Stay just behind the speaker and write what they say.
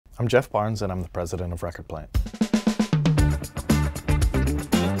I'm Jeff Barnes, and I'm the president of Record Plant.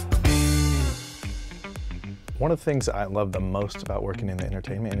 One of the things I love the most about working in the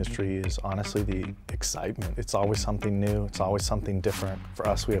entertainment industry is honestly the excitement. It's always something new, it's always something different. For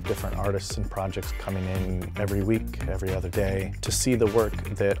us, we have different artists and projects coming in every week, every other day. To see the work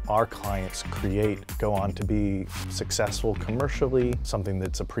that our clients create go on to be successful commercially, something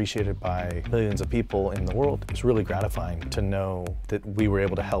that's appreciated by millions of people in the world, is really gratifying to know that we were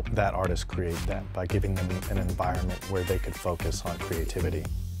able to help that artist create that by giving them an environment where they could focus on creativity.